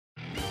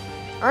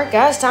Alright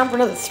guys, time for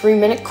another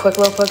 3-minute quick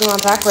little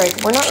Pokemon pack break.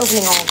 We're not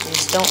opening all of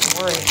these, don't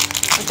worry.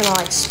 I'm not gonna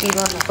like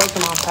speedrun the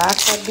Pokemon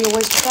packs, that'd be a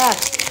waste of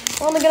packs.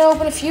 We're only gonna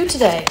open a few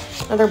today.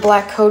 Another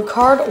black code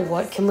card,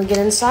 what can we get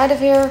inside of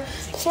here?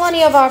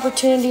 Plenty of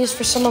opportunities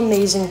for some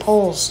amazing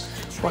pulls.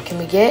 What can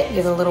we get?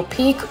 Give it a little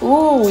peek.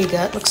 Ooh,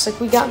 looks like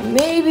we got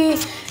maybe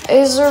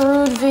a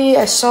Zarude V.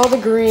 I saw the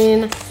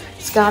green.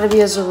 It's gotta be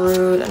a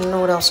Zarude. I don't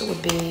know what else it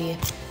would be.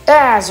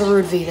 Ah,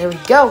 Zarude V, there we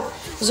go.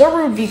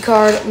 Zarude V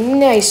card,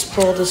 nice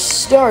pull to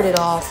start it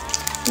off.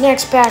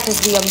 Next pack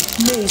is the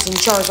amazing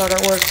Charizard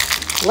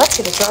artwork. Let's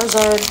get a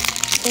Charizard.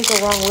 Can't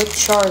go wrong with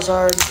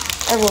Charizard.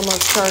 Everyone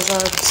loves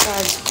Charizard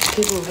besides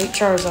people who hate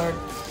Charizard.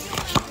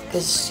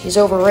 Because he's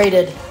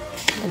overrated.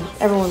 And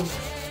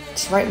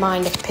everyone's right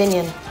mind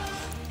opinion.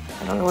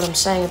 I don't know what I'm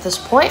saying at this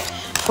point.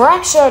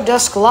 Praxia,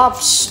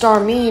 Dusclops,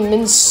 Starmie,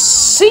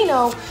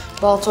 Mincino,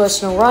 Baltoy,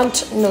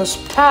 Snorunt,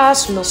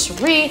 Nosepass,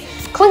 Milcery,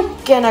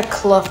 Clink, and a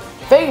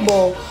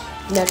Clefable.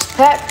 Next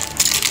pack,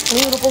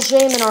 beautiful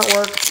Shaman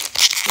artwork.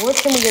 What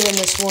can we get in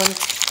this one?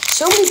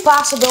 So many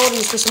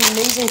possibilities for some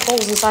amazing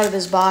pulls inside of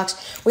this box.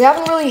 We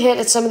haven't really hit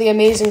at some of the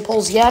amazing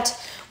pulls yet.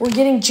 We're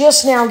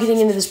just now getting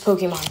into this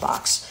Pokemon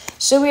box.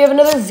 So we have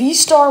another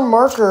V-Star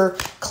marker,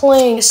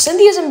 Kling,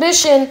 Cynthia's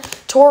Ambition,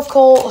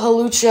 Torkoal,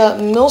 Halucha,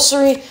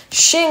 Milcery,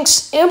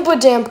 Shinx,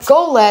 Impidimp,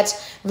 Golett,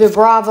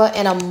 Vibrava,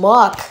 and a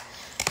Muck.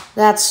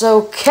 That's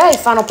okay.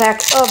 Final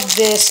pack of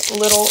this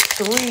little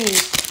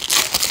 3-card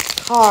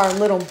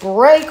little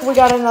break. We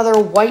got another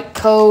white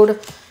code,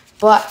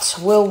 but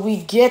will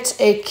we get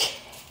a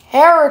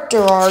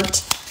character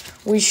art?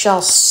 We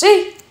shall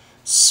see.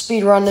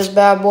 Speedrun this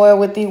bad boy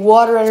with the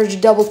Water Energy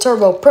Double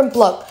Turbo,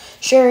 Prinplup,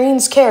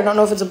 Shireen's Care, don't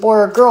know if it's a boy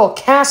or a girl,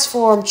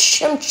 Castform,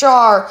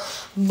 Chimchar,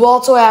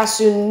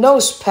 Baltoasu,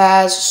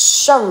 Nosepass,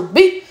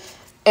 Sarubi,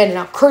 and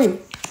now Cream.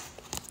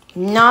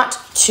 Not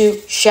too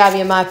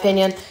shabby in my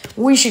opinion.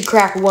 We should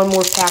crack one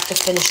more pack to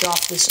finish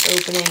off this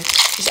opening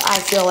because I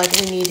feel like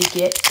we need to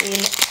get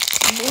an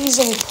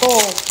amazing pull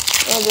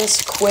of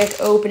this quick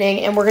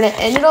opening. And we're going to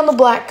end it on the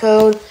black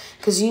code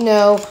because, you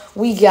know,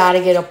 we got to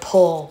get a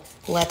pull.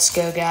 Let's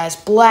go, guys.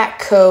 Black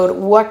code.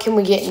 What can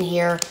we get in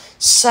here?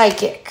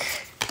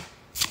 Psychic,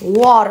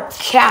 Water,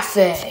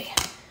 Cafe,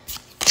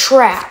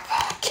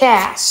 Trap,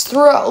 Cast,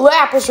 Throw,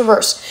 Lapras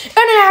Reverse, and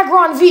an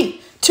Aggron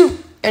V to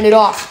end it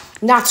off.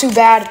 Not too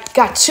bad.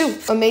 Got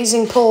 2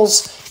 amazing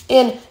pulls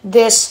in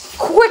this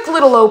quick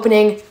little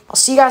opening. I'll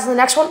see you guys in the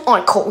next one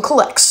on Colton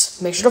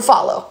Collects. Make sure to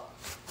follow.